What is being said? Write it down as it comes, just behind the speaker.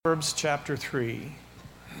Proverbs chapter 3.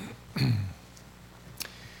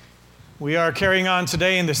 We are carrying on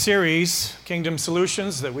today in the series, Kingdom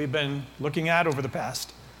Solutions, that we've been looking at over the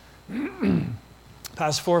past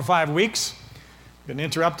 4 or 5 weeks. Been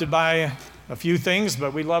interrupted by a few things,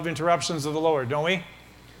 but we love interruptions of the Lord, don't we?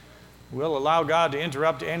 We'll allow God to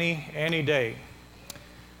interrupt any day.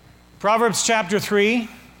 Proverbs chapter 3,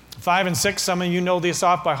 5 and 6, some of you know this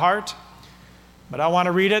off by heart, but I want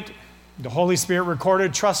to read it. The Holy Spirit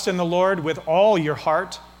recorded, "Trust in the Lord with all your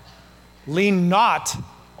heart. Lean not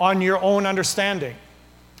on your own understanding.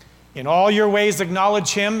 In all your ways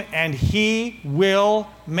acknowledge him, and he will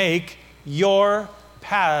make your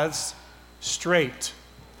paths straight."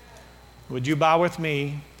 Would you bow with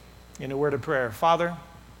me in a word of prayer? Father,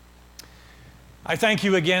 I thank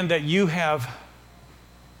you again that you have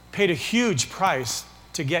paid a huge price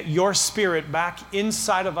to get your Spirit back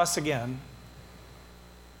inside of us again,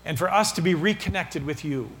 and for us to be reconnected with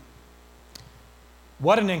you.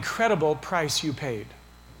 What an incredible price you paid.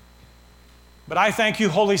 But I thank you,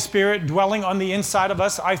 Holy Spirit, dwelling on the inside of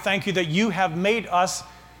us. I thank you that you have made us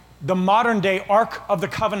the modern day Ark of the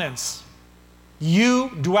Covenants. You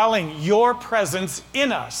dwelling, your presence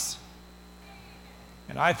in us.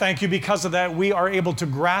 And I thank you because of that we are able to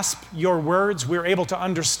grasp your words. We're able to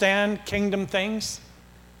understand kingdom things.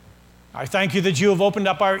 I thank you that you have opened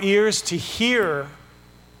up our ears to hear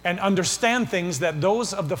and understand things that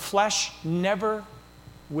those of the flesh never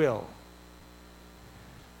will.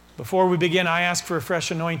 Before we begin, I ask for a fresh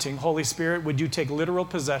anointing. Holy Spirit, would you take literal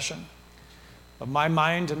possession of my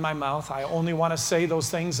mind and my mouth? I only want to say those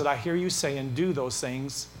things that I hear you say and do those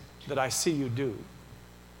things that I see you do.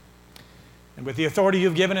 And with the authority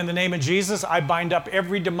you've given in the name of Jesus, I bind up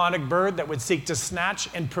every demonic bird that would seek to snatch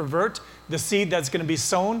and pervert the seed that's going to be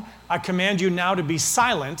sown. I command you now to be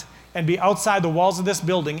silent and be outside the walls of this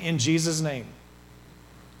building in Jesus' name.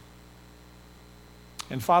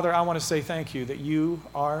 And Father, I want to say thank you that you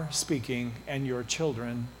are speaking and your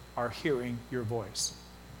children are hearing your voice.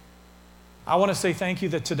 I want to say thank you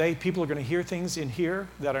that today people are going to hear things in here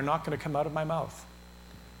that are not going to come out of my mouth,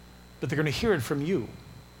 but they're going to hear it from you.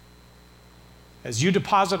 As you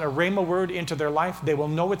deposit a rhema word into their life, they will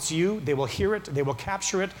know it's you, they will hear it, they will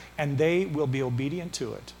capture it, and they will be obedient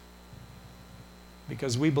to it.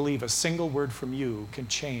 Because we believe a single word from you can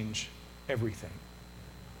change everything.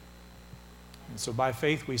 And so by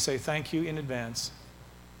faith, we say thank you in advance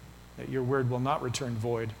that your word will not return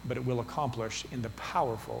void, but it will accomplish in the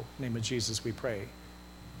powerful name of Jesus we pray.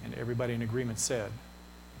 And everybody in agreement said,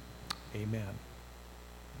 amen.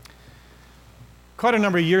 Quite a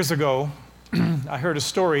number of years ago, I heard a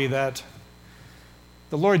story that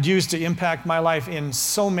the Lord used to impact my life in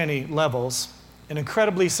so many levels. An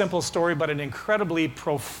incredibly simple story, but an incredibly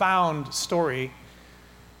profound story.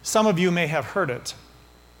 Some of you may have heard it.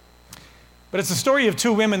 But it's a story of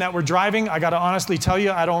 2 women that were driving. I got to honestly tell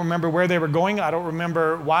you, I don't remember where they were going. I don't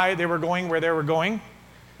remember why they were going where they were going.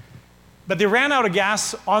 But they ran out of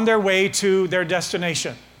gas on their way to their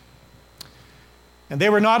destination. And they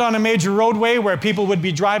were not on a major roadway where people would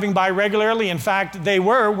be driving by regularly. In fact, they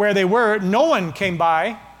were where they were. No one came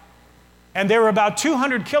by. And they were about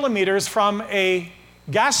 200 kilometers from a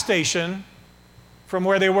gas station from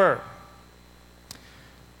where they were.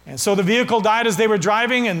 And so the vehicle died as they were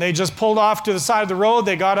driving, and they just pulled off to the side of the road.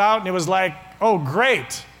 They got out, and it was like, oh,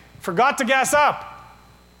 great. Forgot to gas up.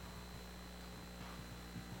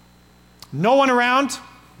 No one around.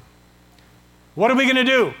 What are we going to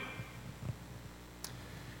do?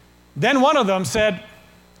 Then one of them said,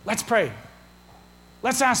 let's pray.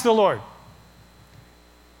 Let's ask the Lord.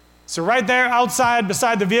 So right there outside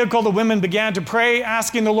beside the vehicle, the women began to pray,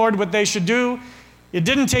 asking the Lord what they should do. It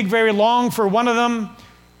didn't take very long for one of them.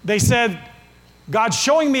 They said, God's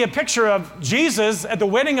showing me a picture of Jesus at the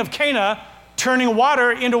wedding of Cana turning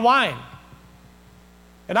water into wine.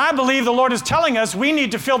 And I believe the Lord is telling us we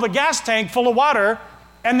need to fill the gas tank full of water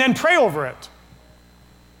and then pray over it.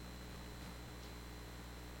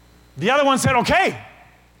 The other one said, okay,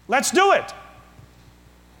 let's do it.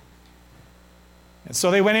 And so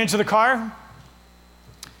they went into the car.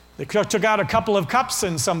 They took out a couple of cups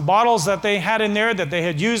and some bottles that they had in there that they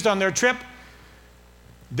had used on their trip.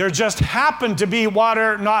 There just happened to be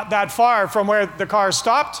water not that far from where the car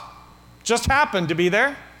stopped. Just happened to be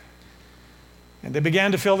there. And they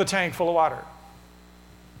began to fill the tank full of water.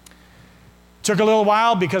 Took a little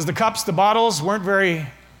while because the cups, the bottles weren't very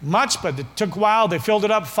much, but it took a while. They filled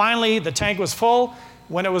it up. Finally, the tank was full.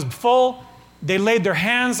 When it was full, they laid their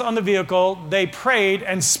hands on the vehicle. They prayed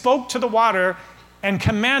and spoke to the water and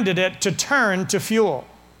commanded it to turn to fuel.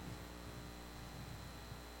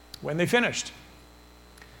 When they finished,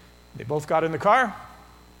 they both got in the car.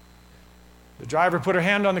 The driver put her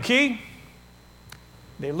hand on the key.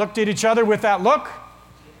 They looked at each other with that look.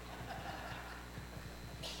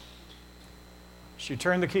 She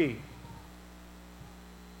turned the key,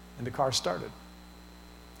 and the car started.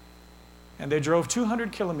 And they drove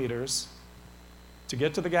 200 kilometers to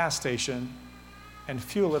get to the gas station and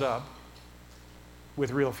fuel it up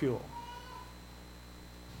with real fuel.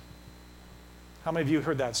 How many of you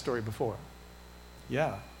heard that story before?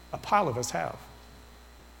 Yeah, a pile of us have.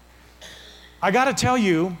 I got to tell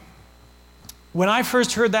you, when I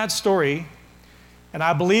first heard that story, and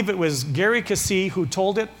I believe it was Gary Cassie who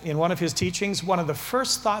told it in one of his teachings, one of the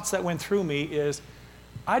first thoughts that went through me is,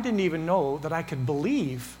 I didn't even know that I could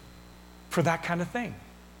believe for that kind of thing.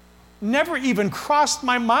 Never even crossed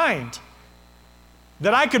my mind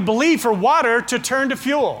that I could believe for water to turn to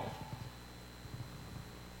fuel.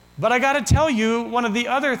 But I got to tell you, one of the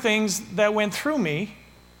other things that went through me,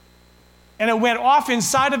 and it went off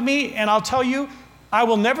inside of me, and I'll tell you, I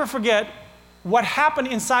will never forget what happened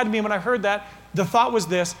inside of me when I heard that. The thought was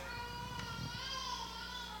this.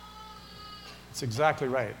 It's exactly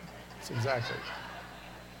right. It's exactly.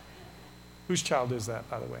 Whose child is that,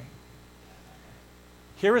 by the way?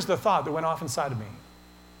 Here is the thought that went off inside of me.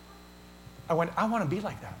 I went, I want to be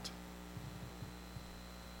like that.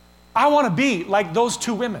 I want to be like those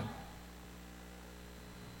two women.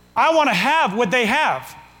 I want to have what they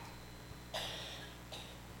have.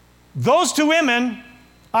 Those two women,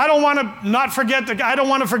 I don't want to forget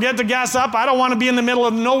to gas up. I don't want to be in the middle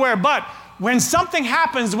of nowhere. But when something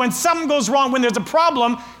happens, when something goes wrong, when there's a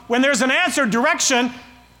problem, when there's an answer, direction,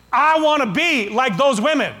 I want to be like those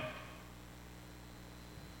women.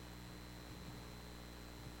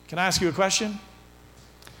 Can I ask you a question?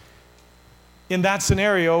 In that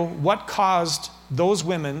scenario, what caused those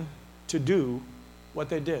women to do what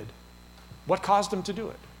they did? What caused them to do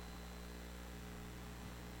it?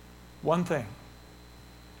 One thing.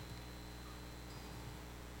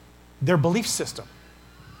 Their belief system.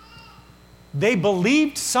 They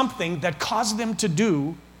believed something that caused them to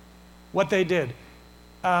do what they did.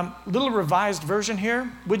 Little revised version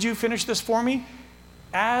here. Would you finish this for me?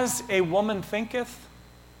 As a woman thinketh.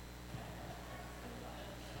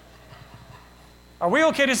 Are we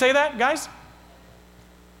okay to say that, guys?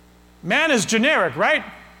 Man is generic, right?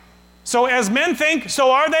 So as men think,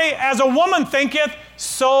 so are they. As a woman thinketh,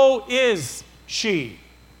 so is she.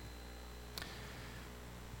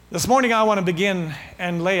 This morning I want to begin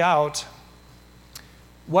and lay out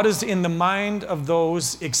what is in the mind of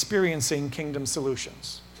those experiencing kingdom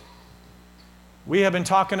solutions. We have been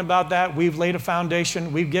talking about that. We've laid a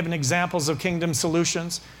foundation. We've given examples of kingdom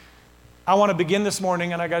solutions. I want to begin this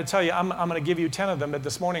morning, and I got to tell you, I'm going to give you 10 of them, but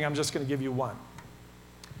this morning I'm just going to give you one.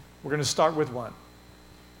 We're going to start with one.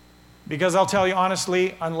 Because I'll tell you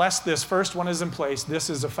honestly, unless this first one is in place, this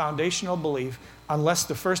is a foundational belief, unless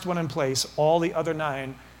the first one in place, all the other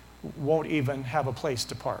 9 won't even have a place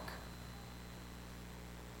to park.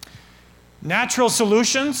 Natural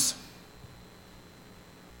solutions,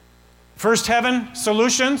 first heaven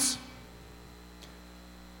solutions,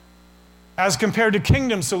 as compared to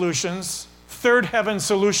kingdom solutions, third heaven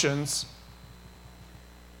solutions.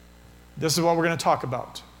 This is what we're going to talk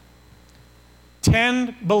about.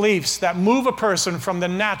 10 beliefs that move a person from the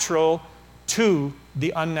natural to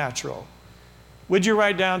the unnatural. Would you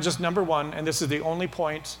write down just number 1, and this is the only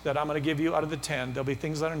point that I'm going to give you out of the 10. There'll be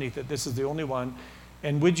things underneath it. This is the only one.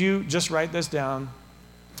 And would you just write this down?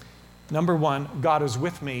 Number 1, God is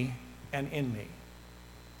with me and in me.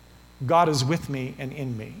 God is with me and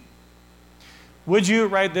in me. Would you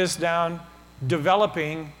write this down?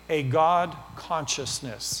 Developing a God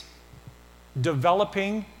consciousness.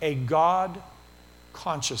 Developing a God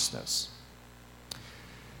consciousness.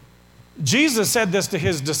 Jesus said this to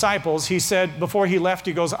his disciples. He said, before he left,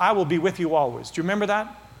 he goes, I will be with you always. Do you remember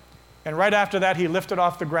that? And right after that, he lifted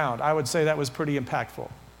off the ground. I would say that was pretty impactful.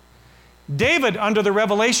 David, under the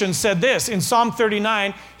revelation, said this in Psalm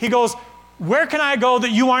 39. He goes, where can I go that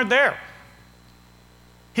you aren't there?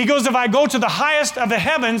 He goes, if I go to the highest of the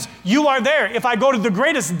heavens, you are there. If I go to the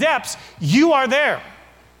greatest depths, you are there.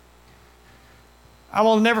 I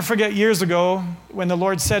will never forget years ago when the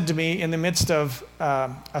Lord said to me in the midst of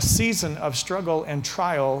a season of struggle and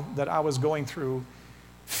trial that I was going through,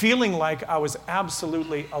 feeling like I was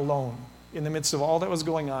absolutely alone in the midst of all that was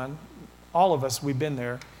going on. All of us, we've been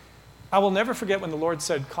there. I will never forget when the Lord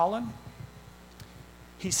said, Collin,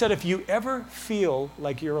 he said, if you ever feel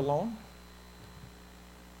like you're alone,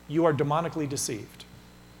 you are demonically deceived.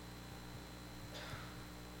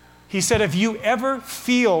 He said, if you ever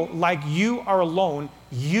feel like you are alone,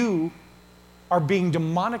 you are being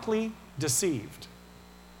demonically deceived.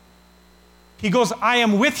 He goes, I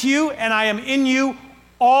am with you and I am in you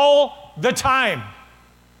all the time.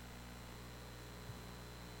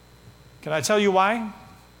 Can I tell you why?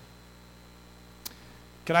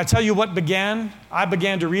 Can I tell you what I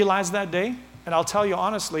began to realize that day? And I'll tell you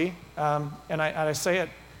honestly, and I say it,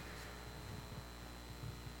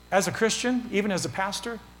 as a Christian, even as a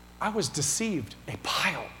pastor, I was deceived a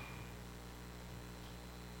pile.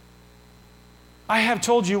 I have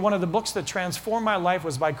told you one of the books that transformed my life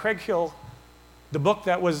was by Craig Hill, the book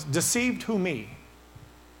that was Deceived Who Me?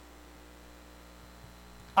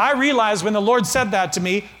 I realized when the Lord said that to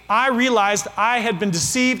me, I realized I had been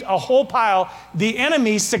deceived a whole pile. The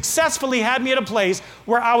enemy successfully had me at a place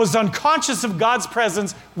where I was unconscious of God's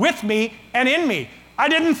presence with me and in me. I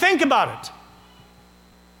didn't think about it.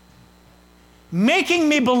 Making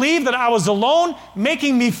me believe that I was alone,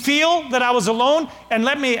 making me feel that I was alone. And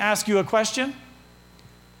let me ask you a question.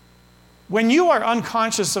 When you are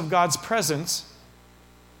unconscious of God's presence,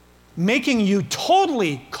 making you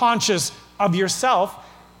totally conscious of yourself,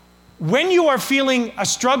 when you are feeling a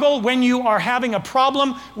struggle, when you are having a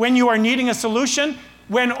problem, when you are needing a solution,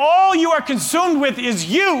 when all you are consumed with is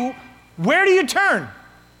you, where do you turn?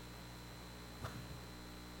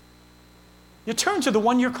 You turn to the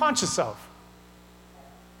one you're conscious of.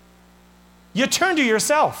 You turn to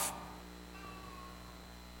yourself.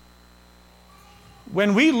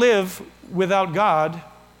 When we live without God,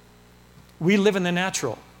 we live in the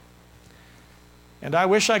natural. And I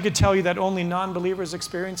wish I could tell you that only non-believers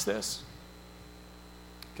experience this.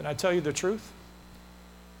 Can I tell you the truth?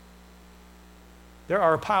 There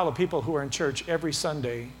are a pile of people who are in church every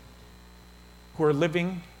Sunday who are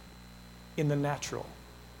living in the natural.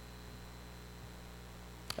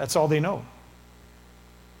 That's all they know.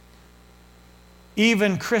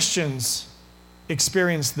 Even Christians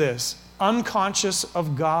experience this, unconscious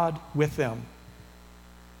of God with them.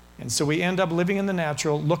 And so we end up living in the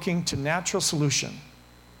natural, looking to natural solution.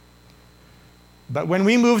 But when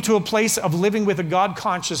we move to a place of living with a God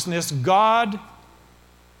consciousness, God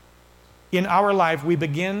in our life, we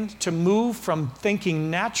begin to move from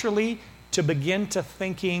thinking naturally to begin to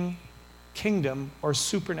thinking kingdom or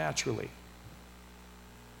supernaturally.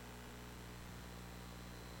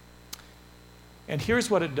 And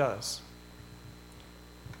here's what it does.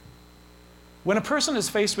 When a person is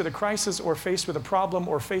faced with a crisis or faced with a problem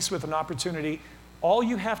or faced with an opportunity, all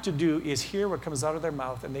you have to do is hear what comes out of their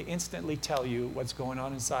mouth and they instantly tell you what's going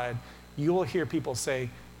on inside. You will hear people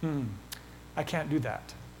say, I can't do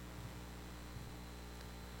that.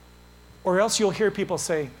 Or else you'll hear people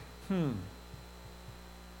say,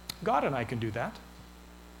 God and I can do that.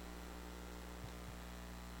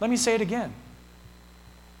 Let me say it again.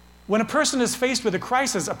 When a person is faced with a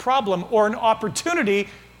crisis, a problem, or an opportunity,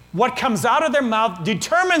 what comes out of their mouth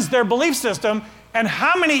determines their belief system, and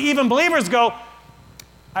how many even believers go,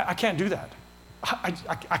 I can't do that.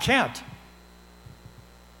 I can't.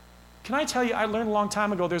 Can I tell you, I learned a long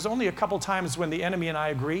time ago, there's only a couple times when the enemy and I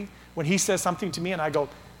agree, when he says something to me and I go,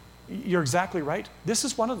 you're exactly right. This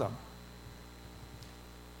is one of them.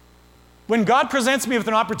 When God presents me with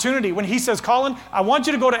an opportunity, when he says, Collin, I want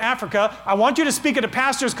you to go to Africa, I want you to speak at a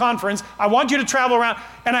pastor's conference, I want you to travel around,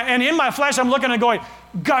 and in my flesh I'm looking and going,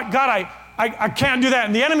 God, I can't do that.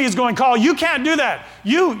 And the enemy is going, Collin, you can't do that.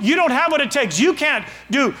 You don't have what it takes. You can't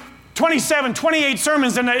do 27, 28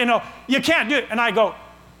 sermons, and you can't do it. And I go,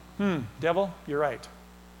 devil, you're right.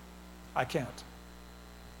 I can't.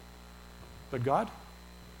 But God,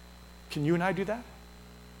 can you and I do that?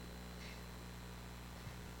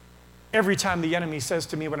 Every time the enemy says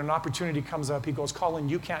to me when an opportunity comes up, he goes, Collin,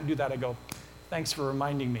 you can't do that. I go, thanks for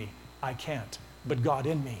reminding me. I can't. But God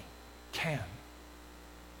in me can.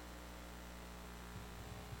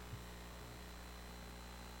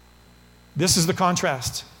 This is the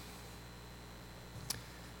contrast.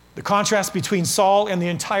 The contrast between Saul and the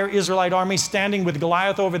entire Israelite army standing with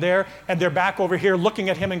Goliath over there and they're back over here looking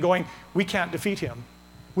at him and going, we can't defeat him.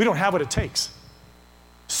 We don't have what it takes.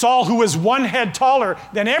 Saul, who was one head taller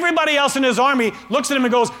than everybody else in his army, looks at him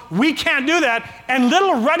and goes, we can't do that. And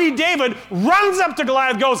little ruddy David runs up to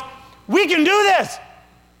Goliath and goes, we can do this.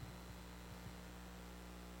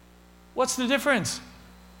 What's the difference?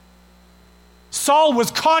 Saul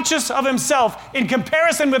was conscious of himself in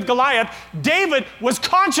comparison with Goliath. David was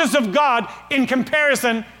conscious of God in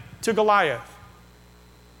comparison to Goliath.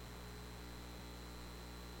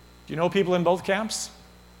 Do you know people in both camps?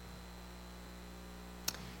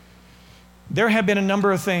 There have been a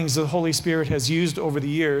number of things the Holy Spirit has used over the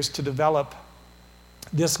years to develop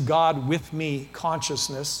this God with me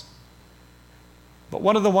consciousness. But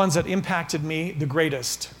one of the ones that impacted me the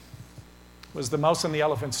greatest was the mouse and the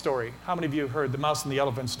elephant story. How many of you have heard the mouse and the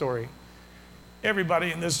elephant story?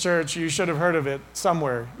 Everybody in this church, you should have heard of it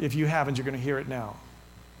somewhere. If you haven't, you're going to hear it now.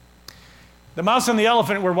 The mouse and the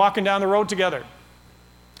elephant were walking down the road together.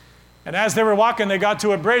 And as they were walking, they got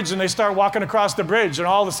to a bridge, and they start walking across the bridge, and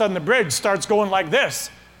all of a sudden the bridge starts going like this.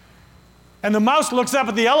 And the mouse looks up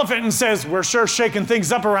at the elephant and says, "We're sure shaking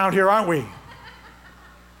things up around here, aren't we?"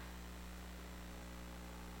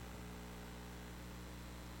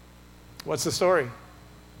 What's the story?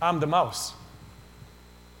 I'm the mouse.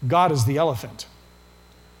 God is the elephant.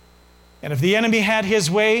 And if the enemy had his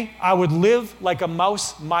way, I would live like a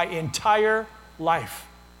mouse my entire life.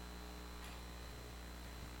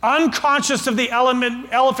 Unconscious of the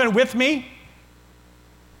elephant with me.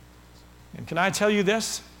 And can I tell you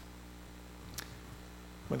this?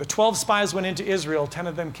 When the 12 spies went into Israel, 10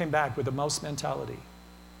 of them came back with a mouse mentality.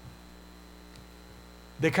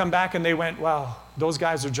 They come back and they went, "Wow, those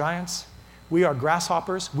guys are giants. We are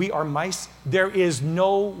grasshoppers. We are mice. There is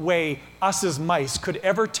no way us as mice could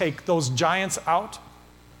ever take those giants out."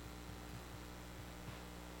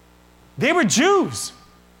 They were Jews.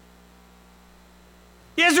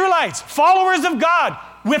 Israelites, followers of God,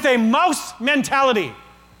 with a mouse mentality.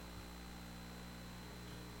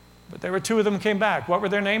 But there were 2 of them came back. What were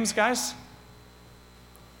their names, guys?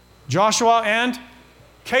 Joshua and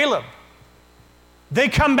Caleb. They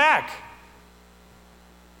come back.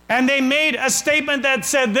 And they made a statement that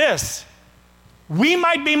said this: we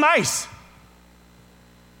might be mice.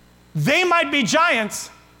 They might be giants.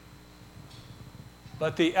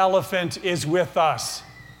 But the elephant is with us.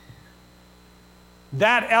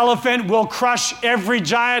 That elephant will crush every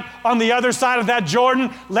giant on the other side of that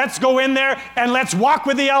Jordan. Let's go in there and let's walk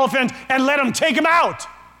with the elephant and let him take him out.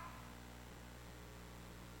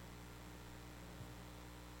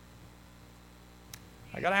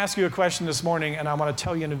 I got to ask you a question this morning, and I want to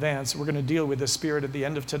tell you in advance, we're going to deal with this spirit at the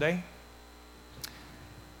end of today.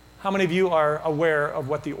 How many of you are aware of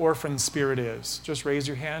what the orphan spirit is? Just raise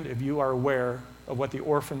your hand if you are aware of what the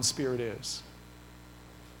orphan spirit is.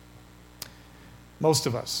 Most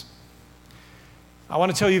of us. I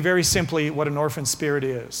want to tell you very simply what an orphan spirit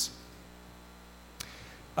is.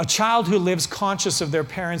 A child who lives conscious of their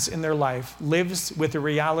parents in their life lives with the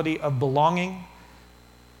reality of belonging,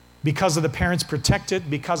 because of the parents protected,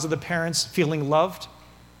 because of the parents feeling loved.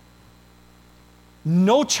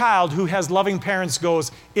 No child who has loving parents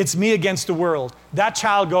goes, "It's me against the world." That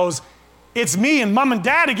child goes, "It's me and mom and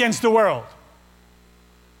dad against the world.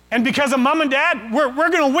 And because of mom and dad, we're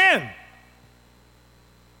going to win."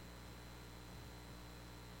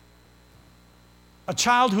 A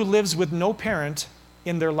child who lives with no parent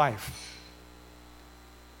in their life,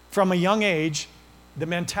 from a young age, the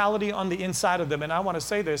mentality on the inside of them, and I want to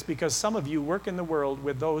say this because some of you work in the world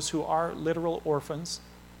with those who are literal orphans.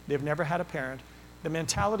 They've never had a parent. The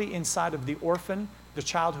mentality inside of the orphan, the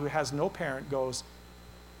child who has no parent, goes,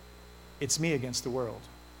 "It's me against the world.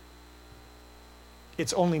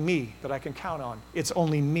 It's only me that I can count on. It's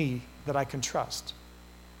only me that I can trust."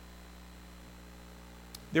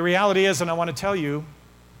 The reality is, and I want to tell you,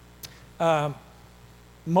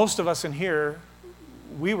 most of us in here,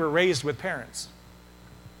 we were raised with parents.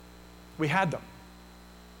 We had them.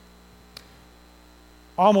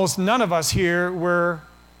 Almost none of us here were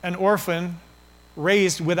an orphan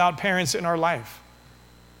raised without parents in our life.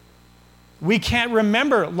 We can't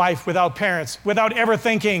remember life without parents, without ever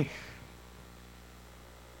thinking.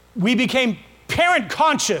 We became parent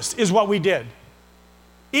conscious is what we did.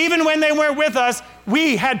 Even when they weren't with us,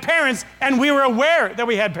 we had parents and we were aware that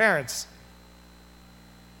we had parents.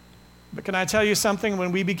 But can I tell you something?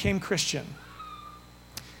 When we became Christian,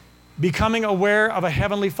 becoming aware of a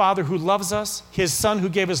heavenly Father who loves us, his Son who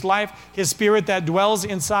gave his life, his Spirit that dwells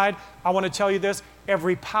inside, I want to tell you this: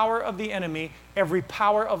 every power of the enemy, every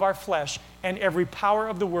power of our flesh, and every power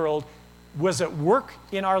of the world was at work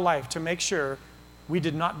in our life to make sure we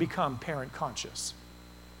did not become parent conscious.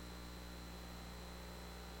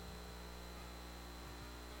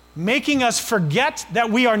 Making us forget that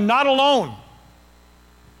we are not alone.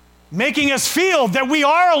 Making us feel that we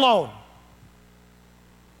are alone.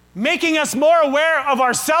 Making us more aware of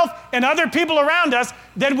ourselves and other people around us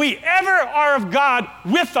than we ever are of God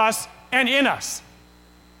with us and in us.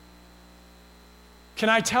 Can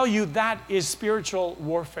I tell you that is spiritual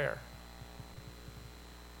warfare?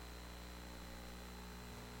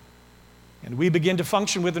 And we begin to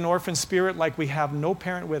function with an orphan spirit like we have no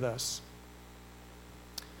parent with us.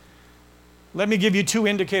 Let me give you 2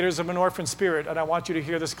 indicators of an orphan spirit, and I want you to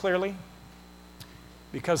hear this clearly.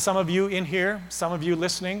 Because some of you in here, some of you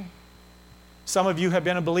listening, some of you have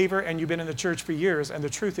been a believer and you've been in the church for years, and the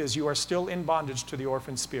truth is you are still in bondage to the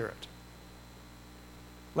orphan spirit.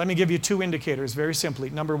 Let me give you 2 indicators very simply.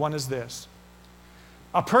 Number 1 is this.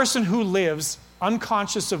 A person who lives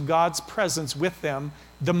unconscious of God's presence with them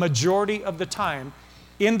the majority of the time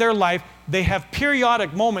in their life, they have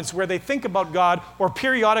periodic moments where they think about God, or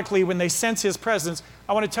periodically when they sense His presence.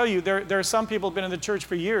 I want to tell you, there are some people who have been in the church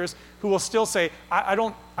for years who will still say, I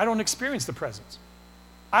don't experience the presence.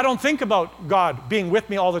 I don't think about God being with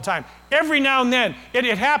me all the time. Every now and then it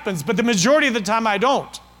happens, but the majority of the time I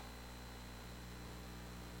don't.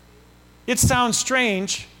 It sounds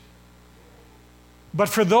strange, but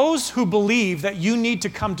for those who believe that you need to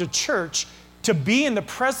come to church to be in the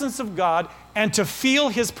presence of God and to feel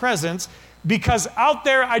His presence, because out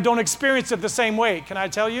there I don't experience it the same way, can I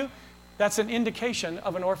tell you? That's an indication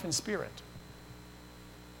of an orphan spirit.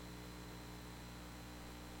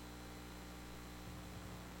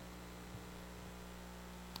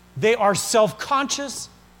 They are self-conscious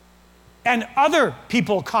and other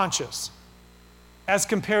people conscious as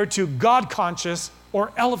compared to God conscious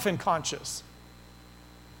or elephant conscious.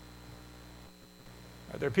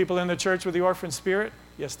 Are there people in the church with the orphan spirit?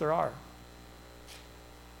 Yes, there are.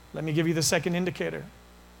 Let me give you the second indicator.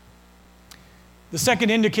 The second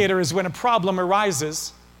indicator is when a problem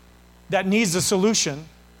arises that needs a solution,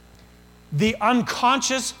 the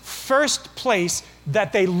unconscious first place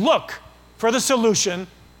that they look for the solution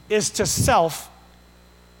is to self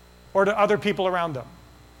or to other people around them.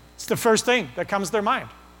 It's the first thing that comes to their mind.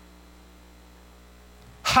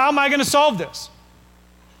 How am I going to solve this?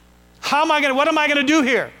 What am I going to do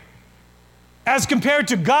here? As compared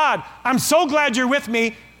to God, I'm so glad you're with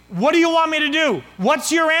me. What do you want me to do?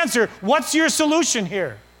 What's your answer? What's your solution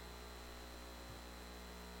here?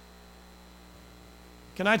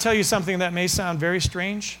 Can I tell you something that may sound very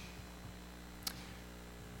strange?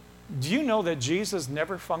 Do you know that Jesus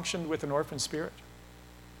never functioned with an orphan spirit?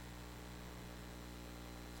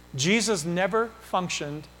 Jesus never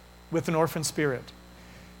functioned with an orphan spirit.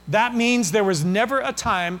 That means there was never a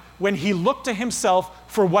time when He looked to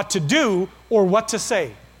Himself for what to do or what to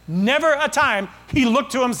say. Never a time He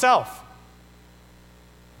looked to Himself.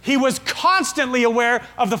 He was constantly aware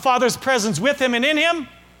of the Father's presence with Him and in Him.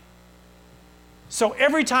 So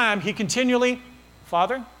every time He continually,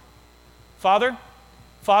 Father, Father,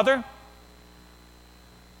 Father,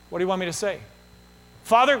 what do you want me to say?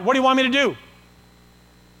 Father, what do you want me to do?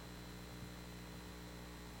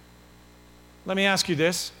 Let me ask you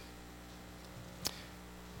this.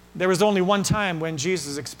 There was only one time when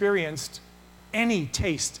Jesus experienced any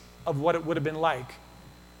taste of what it would have been like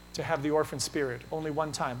to have the orphan spirit. Only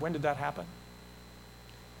one time. When did that happen?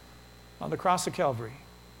 On the cross of Calvary.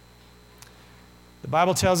 The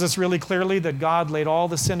Bible tells us really clearly that God laid all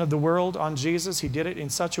the sin of the world on Jesus. He did it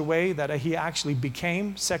in such a way that He actually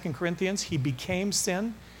became, 2 Corinthians, He became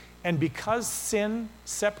sin. And because sin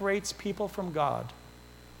separates people from God,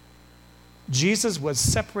 Jesus was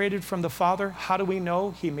separated from the Father. How do we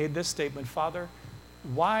know? He made this statement, Father,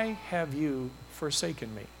 why have you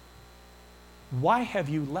forsaken me? Why have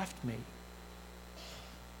you left me?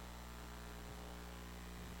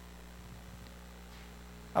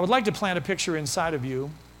 I would like to plant a picture inside of you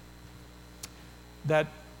that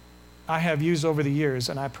I have used over the years,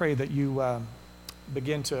 and I pray that you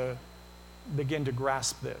begin to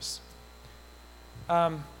grasp this.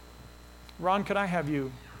 Ron, could I have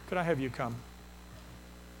you come?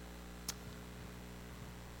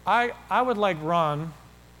 I would like Ron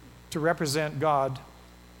to represent God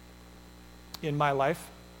in my life,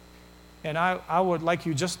 and I would like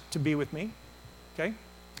you just to be with me, okay?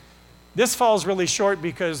 This falls really short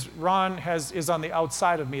because Ron is on the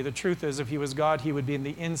outside of me. The truth is, if he was God, he would be in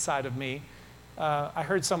the inside of me. I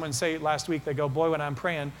heard someone say last week, they go, boy, when I'm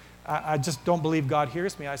praying, I just don't believe God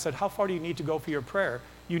hears me. I said, how far do you need to go for your prayer?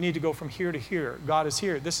 You need to go from here to here. God is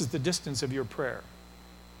here. This is the distance of your prayer.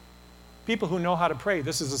 People who know how to pray,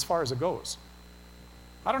 this is as far as it goes.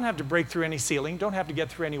 I don't have to break through any ceiling, don't have to get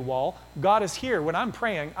through any wall. God is here. When I'm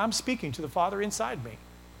praying, I'm speaking to the Father inside me.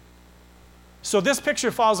 So this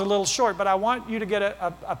picture falls a little short, but I want you to get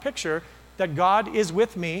a picture that God is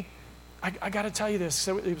with me. I got to tell you this.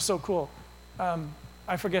 It was so cool.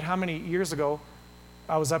 I forget how many years ago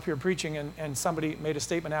I was up here preaching, and somebody made a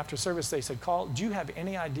statement after service. They said, Collin, do you have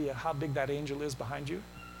any idea how big that angel is behind you?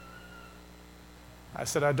 I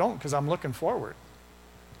said, I don't, because I'm looking forward.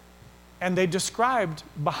 And they described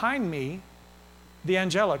behind me the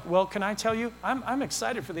angelic. Well, can I tell you, I'm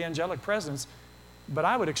excited for the angelic presence, but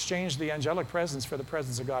I would exchange the angelic presence for the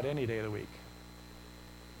presence of God any day of the week.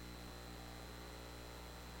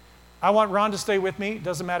 I want Ron to stay with me.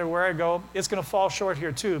 Doesn't matter where I go. It's going to fall short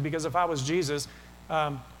here too, because if I was Jesus,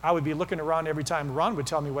 I would be looking at Ron every time Ron would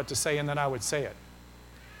tell me what to say, and then I would say it.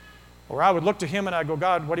 Or I would look to him and I'd go,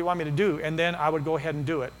 God, what do you want me to do? And then I would go ahead and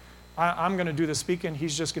do it. I'm going to do the speaking.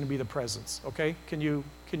 He's just going to be the presence. Okay? Can you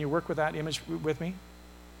work with that image with me?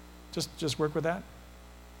 Just work with that.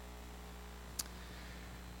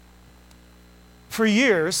 For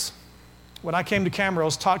years, when I came to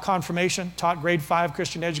Camrose, taught confirmation, taught grade 5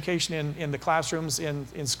 Christian education in the classrooms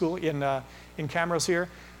in school, in Camrose here,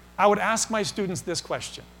 I would ask my students this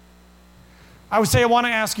question. I would say, I want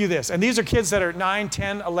to ask you this. And these are kids that are 9,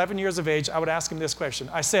 10, 11 years of age. I would ask them this question.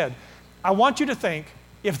 I said, I want you to think,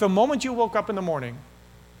 if the moment you woke up in the morning,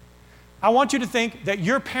 I want you to think that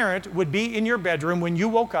your parent would be in your bedroom when you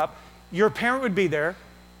woke up, your parent would be there,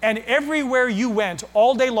 and everywhere you went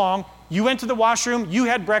all day long, you went to the washroom, you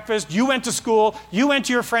had breakfast, you went to school, you went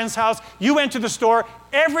to your friend's house, you went to the store,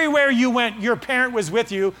 everywhere you went, your parent was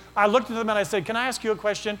with you. I looked at them and I said, can I ask you a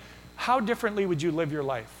question? How differently would you live your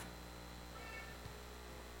life?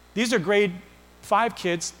 These are grade 5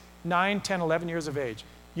 kids, 9, 10, 11 years of age.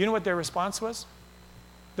 You know what their response was?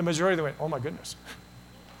 The majority of them went, oh my goodness.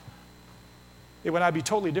 It would I'd be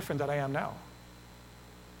totally different than I am now.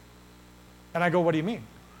 And I go, what do you mean?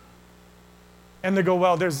 And they go,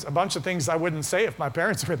 well, there's a bunch of things I wouldn't say if my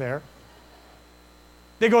parents were there.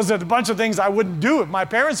 They go, there's a bunch of things I wouldn't do if my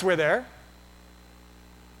parents were there.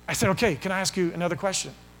 I said, okay, can I ask you another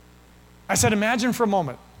question? I said, imagine for a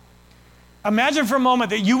moment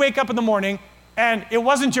that you wake up in the morning and it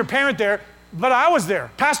wasn't your parent there, but I was there.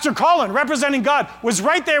 Pastor Collin, representing God, was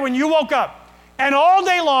right there when you woke up. And all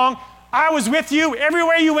day long, I was with you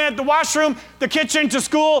everywhere you went, the washroom, the kitchen, to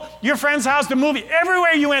school, your friend's house, the movie,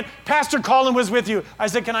 everywhere you went, Pastor Collin was with you. I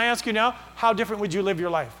said, can I ask you now, how different would you live your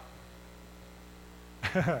life?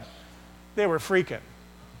 They were freaking.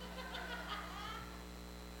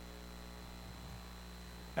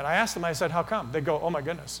 And I asked them, I said, how come? They go, oh my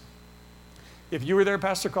goodness. If you were there,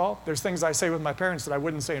 Pastor Call, there's things I say with my parents that I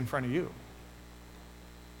wouldn't say in front of you.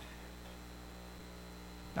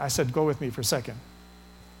 I said, go with me for a second.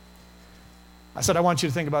 I said, I want you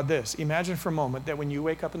to think about this. Imagine for a moment that when you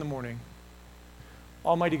wake up in the morning,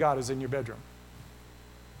 Almighty God is in your bedroom.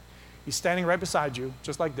 He's standing right beside you,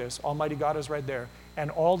 just like this. Almighty God is right there. And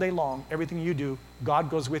all day long, everything you do, God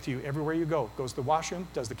goes with you everywhere you go. Goes to the washroom,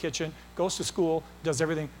 does the kitchen, goes to school, does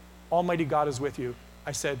everything. Almighty God is with you.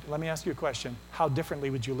 I said, let me ask you a question. How differently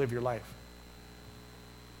would you live your life?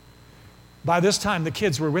 By this time, the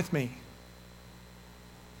kids were with me.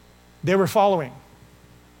 They were following.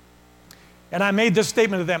 And I made this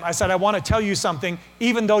statement to them. I said, I want to tell you something.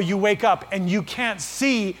 Even though you wake up and you can't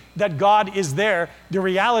see that God is there, the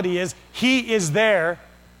reality is He is there.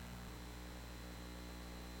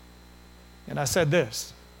 And I said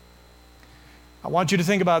this. I want you to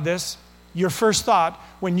think about this. Your first thought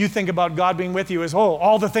when you think about God being with you is, oh,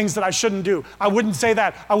 all the things that I shouldn't do. I wouldn't say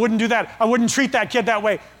that. I wouldn't do that. I wouldn't treat that kid that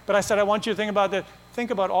way. But I said, I want you to think about that.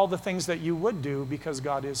 Think about all the things that you would do because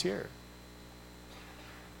God is here.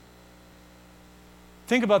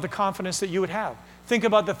 Think about the confidence that you would have. Think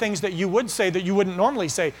about the things that you would say that you wouldn't normally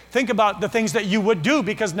say. Think about the things that you would do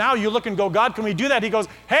because now you look and go, God, can we do that? He goes,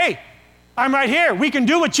 hey, I'm right here. We can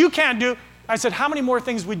do what you can't do. I said, how many more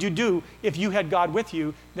things would you do if you had God with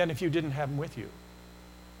you than if you didn't have Him with you?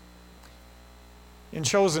 In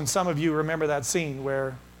Chosen, some of you remember that scene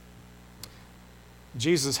where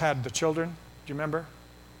Jesus had the children. Do you remember?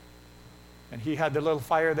 And he had the little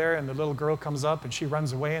fire there, and the little girl comes up, and she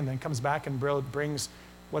runs away, and then comes back and brings,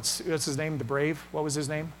 what's his name, the brave? What was his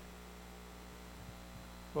name?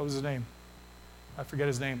 What was his name? I forget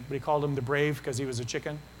his name, but he called him the brave because he was a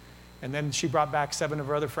chicken. And then she brought back 7 of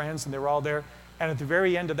her other friends, and they were all there. And at the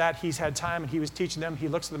very end of that, he's had time, and he was teaching them. He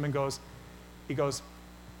looks at them and goes,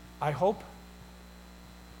 I hope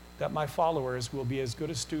that my followers will be as good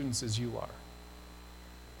as students as you are.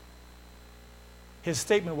 His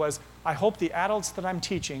statement was, I hope the adults that I'm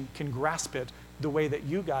teaching can grasp it the way that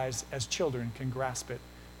you guys as children can grasp it.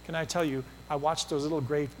 Can I tell you, I watched those little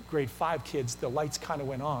grade 5 kids, the lights kind of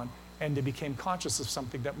went on, and they became conscious of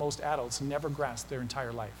something that most adults never grasped their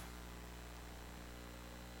entire life.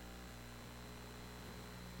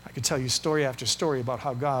 I could tell you story after story about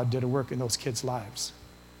how God did a work in those kids' lives.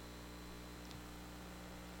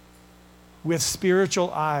 With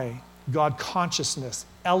spiritual eye, God consciousness,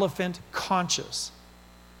 elephant conscious.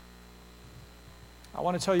 I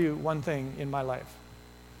want to tell you one thing in my life.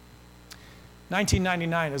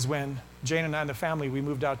 1999 is when Jane and I and the family, we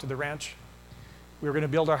moved out to the ranch. We were going to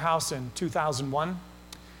build our house in 2001.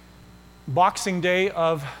 Boxing Day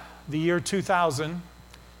of the year 2000,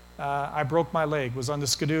 I broke my leg, was on the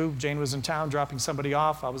skidoo. Jane was in town dropping somebody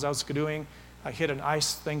off. I was out skidooing. I hit an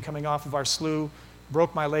ice thing coming off of our slough,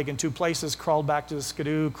 broke my leg in 2 places, crawled back to the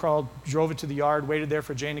skidoo, drove it to the yard, waited there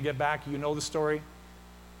for Jane to get back. You know the story.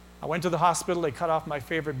 I went to the hospital. They cut off my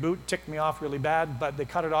favorite boot, ticked me off really bad, but they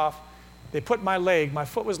cut it off. They put my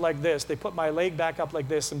foot was like this. They put my leg back up like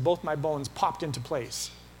this, and both my bones popped into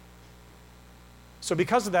place. So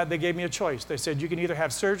because of that, they gave me a choice. They said, you can either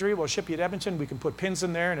have surgery, we'll ship you to Edmonton, we can put pins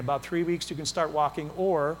in there, in about 3 weeks you can start walking,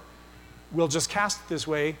 or we'll just cast it this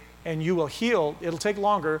way, and you will heal. It'll take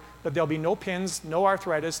longer, but there'll be no pins, no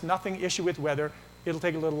arthritis, nothing issue with weather. It'll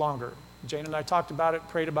take a little longer. Jane and I talked about it,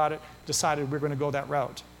 prayed about it, decided we're going to go that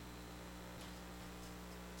route.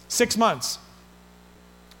 6 months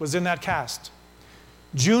was in that cast.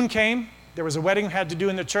 June came. There was a wedding we had to do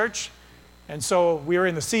in the church. And so we were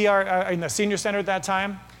in the senior center at that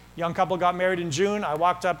time. Young couple got married in June. I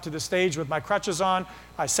walked up to the stage with my crutches on.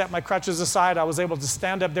 I set my crutches aside. I was able to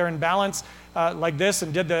stand up there in balance like this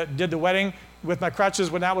and did the wedding with my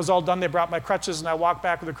crutches. When that was all done, they brought my crutches and I walked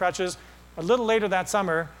back with the crutches. A little later that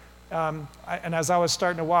summer, and as I was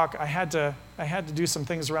starting to walk, I had to do some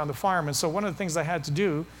things around the farm. And so one of the things I had to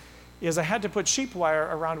do is I had to put sheep wire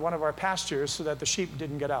around one of our pastures so that the sheep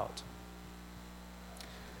didn't get out.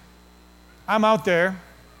 I'm out there,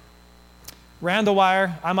 ran the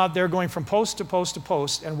wire. I'm out there going from post to post to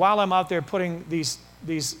post. And while I'm out there putting these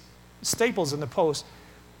staples in the post,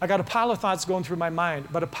 I got a pile of thoughts going through my mind.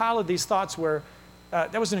 But a pile of these thoughts were,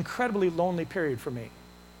 that was an incredibly lonely period for me.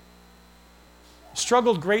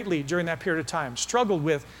 Struggled greatly during that period of time. Struggled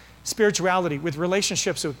with spirituality, with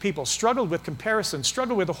relationships with people. Struggled with comparison.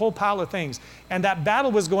 Struggled with a whole pile of things. And that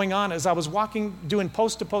battle was going on as I was walking, doing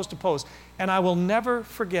post to post to post. And I will never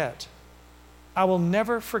forget. And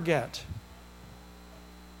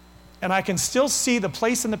I can still see the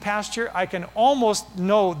place in the pasture. I can almost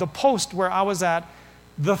know the post where I was at.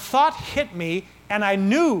 The thought hit me, and I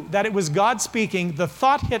knew that it was God speaking. The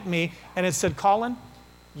thought hit me, and it said, Collin,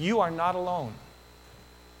 you are not alone.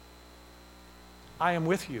 I am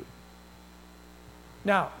with you.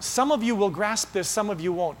 Now, some of you will grasp this, some of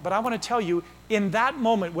you won't. But I want to tell you, in that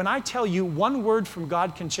moment, when I tell you one word from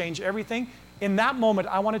God can change everything, in that moment,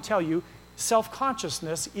 I want to tell you,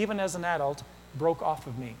 self-consciousness, even as an adult, broke off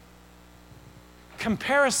of me.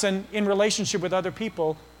 Comparison in relationship with other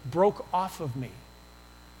people broke off of me.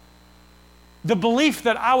 The belief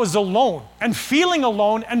that I was alone and feeling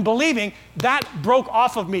alone and believing, that broke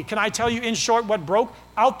off of me. Can I tell you in short what broke?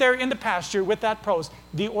 Out there in the pasture with that post,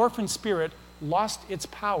 the orphan spirit lost its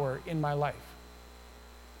power in my life.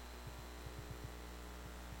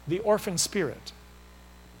 The orphan spirit.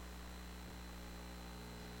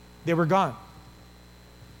 They were gone.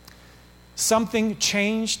 Something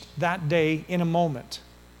changed that day in a moment.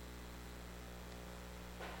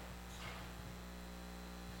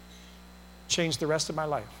 Changed the rest of my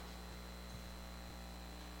life.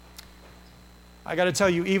 I got to tell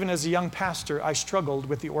you, even as a young pastor, I struggled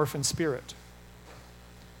with the orphan spirit.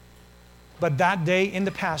 But that day in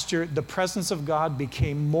the pasture, the presence of God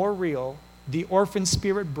became more real, the orphan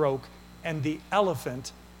spirit broke, and the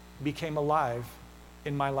elephant became alive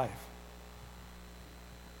in my life.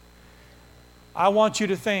 I want you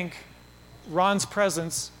to think Ron's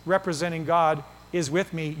presence representing God is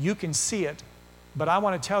with me. You can see it. But I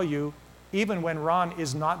want to tell you, even when Ron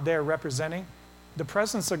is not there representing, the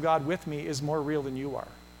presence of God with me is more real than you are.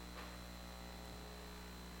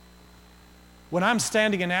 When I'm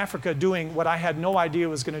standing in Africa doing what I had no idea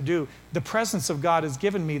was going to do, the presence of God has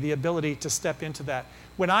given me the ability to step into that.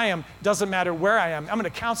 When I am, doesn't matter where I am, I'm in a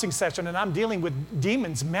counseling session and I'm dealing with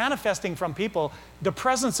demons manifesting from people, the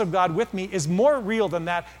presence of God with me is more real than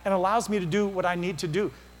that and allows me to do what I need to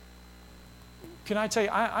do. Can I tell you,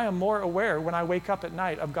 I am more aware when I wake up at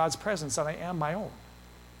night of God's presence than I am my own.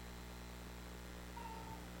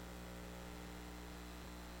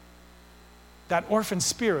 That orphan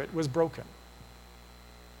spirit was broken.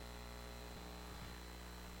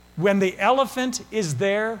 When the elephant is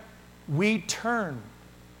there, we turn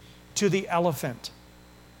to the elephant.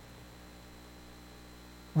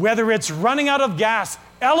 Whether it's running out of gas,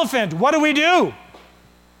 elephant, what do we do?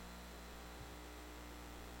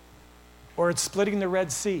 Or it's splitting the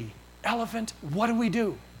Red Sea, elephant, what do we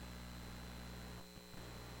do?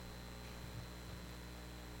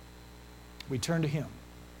 We turn to him.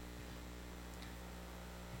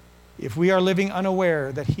 If we are living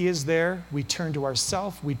unaware that he is there, we turn to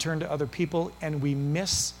ourselves, we turn to other people, and we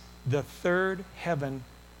miss the third heaven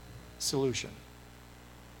solution.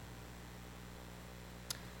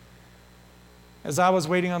 As I was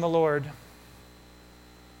waiting on the Lord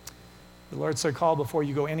said, Call, before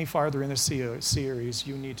you go any farther in this series,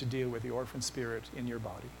 you need to deal with the orphan spirit in your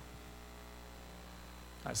body.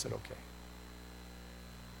 I said, okay.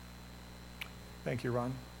 Thank you,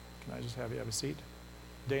 Ron. Can I just have you have a seat?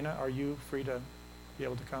 Dana, are you free to be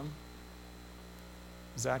able to come?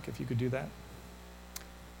 Zach, if you could do that.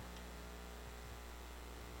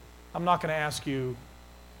 I'm not going to ask you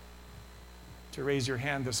to raise your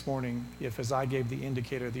hand this morning if, as I gave the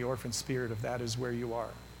indicator, the orphan spirit, if that is where you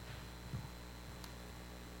are.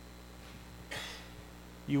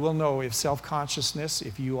 You will know if self-consciousness,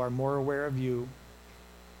 if you are more aware of you,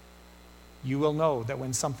 you will know that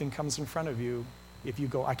when something comes in front of you, if you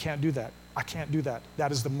go, I can't do that, I can't do that.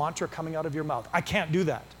 That is the mantra coming out of your mouth. I can't do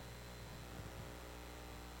that.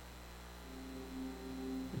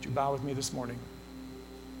 Would you bow with me this morning?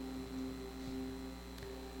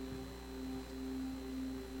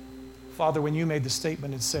 Father, when you made the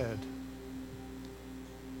statement, it said,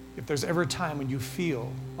 if there's ever a time when you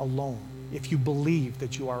feel alone, if you believe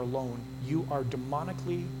that you are alone, you are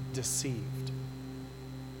demonically deceived.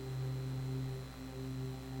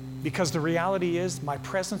 Because the reality is, my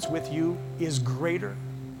presence with you is greater.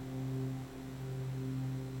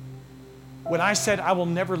 When I said I will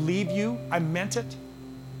never leave you, I meant it.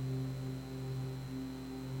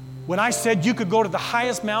 When I said you could go to the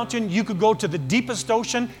highest mountain, you could go to the deepest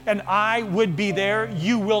ocean, and I would be there,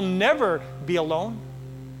 you will never be alone.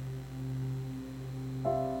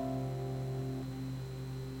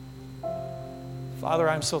 Father,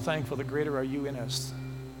 I'm so thankful that greater are you in us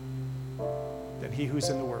than he who's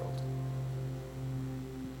in the world.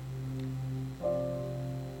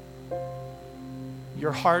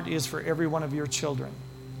 Your heart is for every one of your children.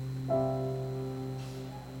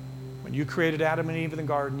 When you created Adam and Eve in the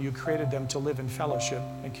garden, you created them to live in fellowship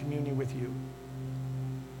and communion with you,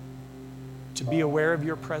 to be aware of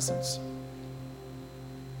your presence.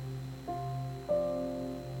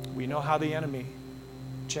 We know how the enemy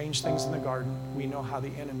changed things in the garden. We know how the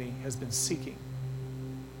enemy has been seeking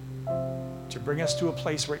to bring us to a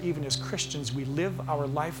place where even as Christians, we live our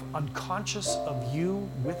life unconscious of you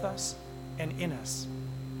with us and in us.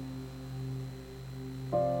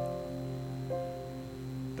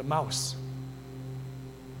 The mouse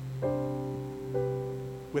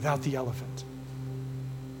without the elephant.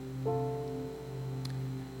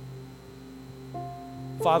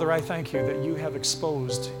 Father, I thank you that you have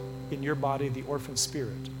exposed in your body the orphan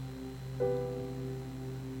spirit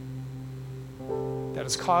that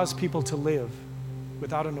has caused people to live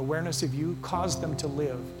without an awareness of you, caused them to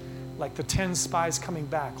live like the 10 spies coming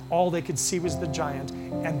back. All they could see was the giant,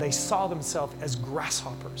 and they saw themselves as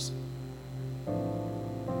grasshoppers.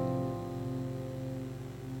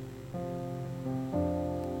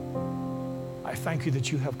 I thank you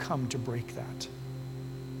that you have come to break that.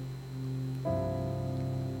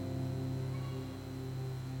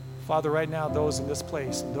 Father, right now, those in this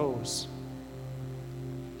place, those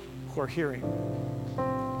who are hearing,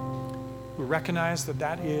 who recognize that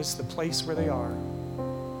that is the place where they are,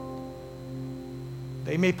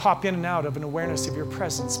 they may pop in and out of an awareness of your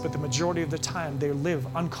presence, but the majority of the time they live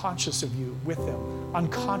unconscious of you with them,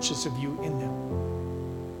 unconscious of you in them.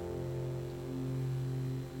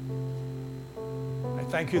 I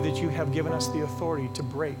thank you that you have given us the authority to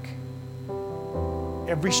break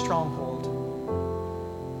every stronghold,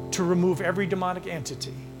 to remove every demonic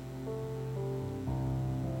entity,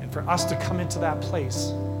 and for us to come into that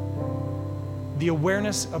place, the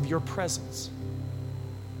awareness of your presence.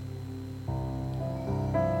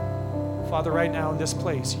 Father, right now in this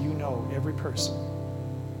place, you know every person.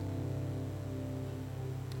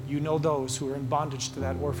 You know those who are in bondage to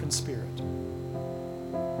that orphan spirit.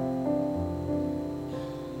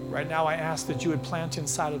 Right now, I ask that you would plant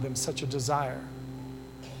inside of them such a desire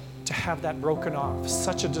to have that broken off,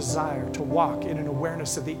 such a desire to walk in an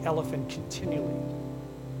awareness of the elephant continually.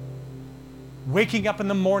 Waking up in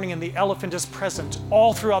the morning and the elephant is present.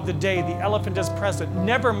 All throughout the day, the elephant is present,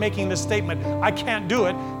 never making the statement, I can't do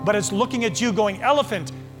it, but it's looking at you going,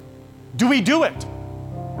 elephant, do we do it?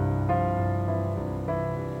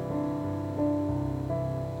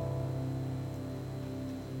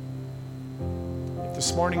 If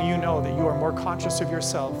this morning you know that you are more conscious of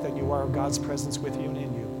yourself than you are of God's presence with you and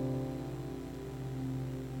in you,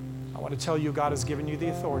 I want to tell you God has given you the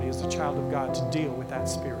authority as a child of God to deal with that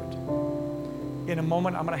spirit. In a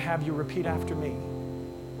moment, I'm going to have you repeat after me.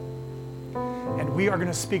 And we are going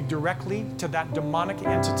to speak directly to that demonic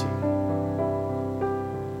entity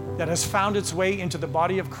that has found its way into the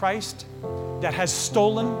body of Christ, that has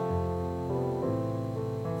stolen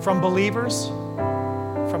from believers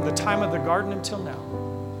from the time of the garden until now.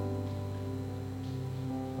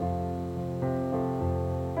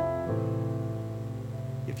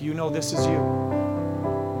 If you know this is you,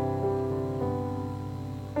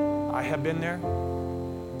 I have been there.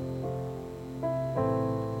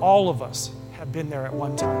 All of us have been there at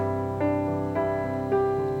one time.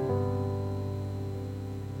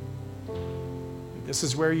 If This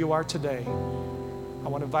is where you are today. I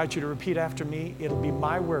want to invite you to repeat after me. It'll be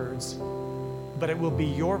my words, but it will be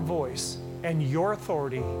your voice and your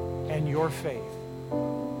authority and your faith.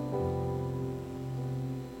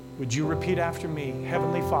 Would you repeat after me?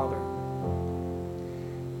 Heavenly Father,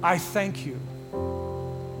 I thank you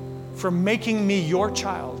for making me your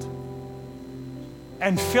child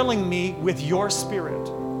and filling me with your Spirit.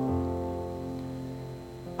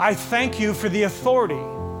 I thank you for the authority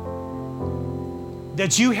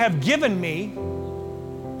that you have given me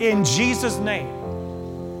in Jesus' name.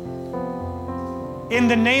 In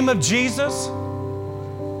the name of Jesus,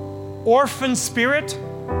 orphan spirit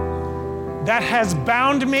that has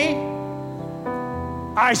bound me,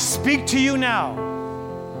 I speak to you now,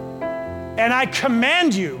 and I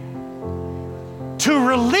command you to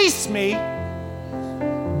release me.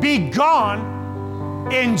 Be gone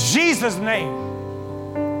in Jesus' name.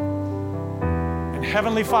 And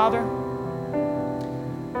Heavenly Father,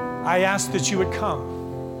 I ask that you would come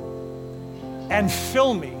and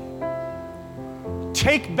fill me.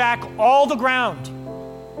 Take back all the ground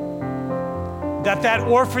that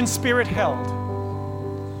orphan spirit held,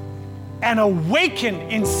 and awaken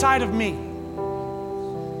inside of me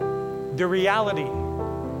the reality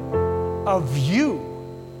of you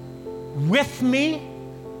with me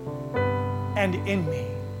and in me.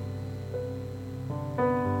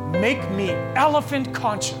 Make me elephant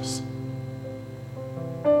conscious.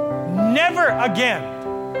 Never again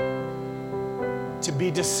to be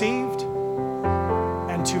deceived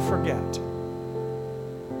and to forget.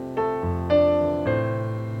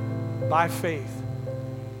 By faith,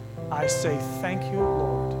 I say thank you,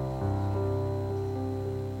 Lord.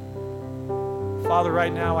 Father,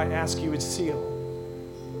 right now I ask you would seal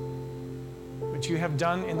what you have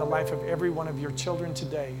done in the life of every one of your children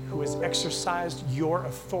today who has exercised your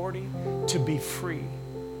authority to be free.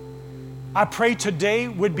 I pray today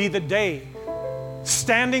would be the day,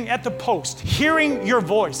 standing at the post, hearing your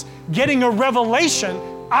voice, getting a revelation,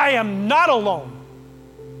 I am not alone.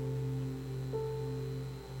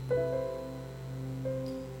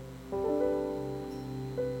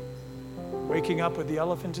 Waking up with the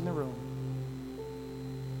elephant in the room.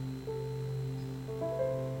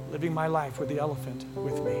 Living my life with the elephant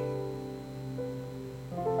with me.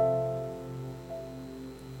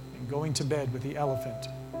 And going to bed with the elephant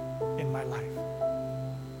in my life.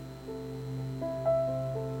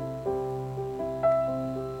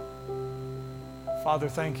 Father,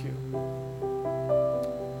 thank you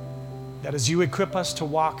that as you equip us to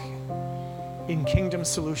walk in kingdom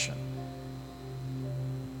solution,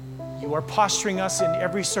 you are posturing us in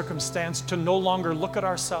every circumstance to no longer look at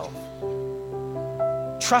ourselves,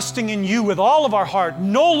 trusting in you with all of our heart,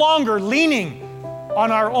 no longer leaning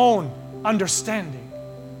on our own understanding,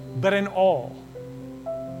 but in all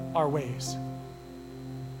our ways.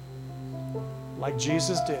 Like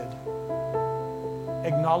Jesus did,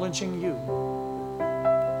 acknowledging you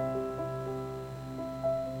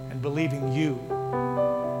and believing you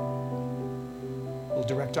will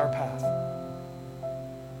direct our path.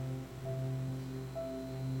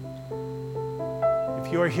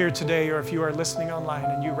 If you are here today, or if you are listening online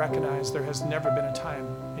and you recognize there has never been a time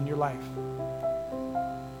in your life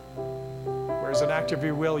where as an act of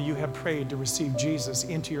your will you have prayed to receive Jesus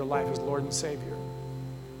into your life as Lord and Savior,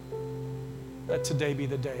 let today be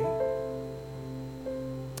the day.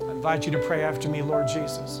 I invite you to pray after me. Lord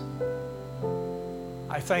Jesus,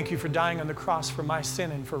 I thank you for dying on the cross for my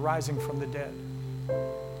sin and for rising from the dead.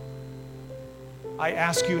 I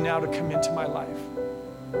ask you now to come into my life,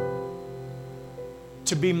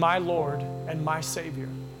 to be my Lord and my Savior.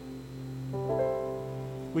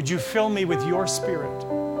 Would you fill me with your Spirit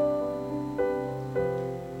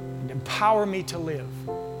and empower me to live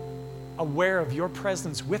aware of your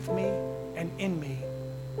presence with me and in me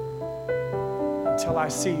until I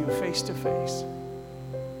see you face to face.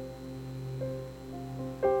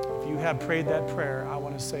 If you have prayed that prayer, I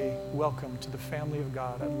want to say welcome to the family of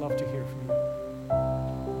God. I'd love to hear from you.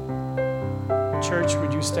 Church,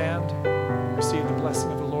 would you stand and receive the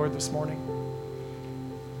blessing of the Lord this morning?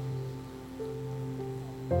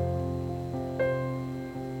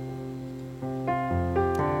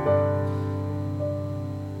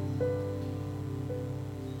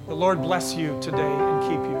 The Lord bless you today and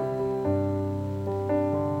keep you.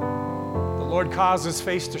 The Lord cause his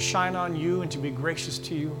face to shine on you and to be gracious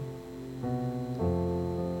to you.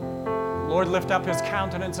 The Lord lift up his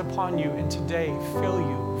countenance upon you and today fill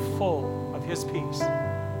you full of his peace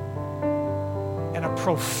and a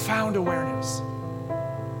profound awareness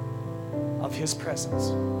of his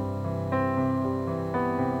presence.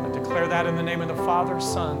 I declare that in the name of the Father,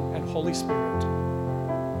 Son, and Holy Spirit.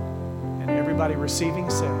 And every everybody receiving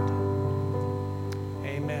said,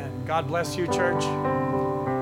 amen. God bless you, church.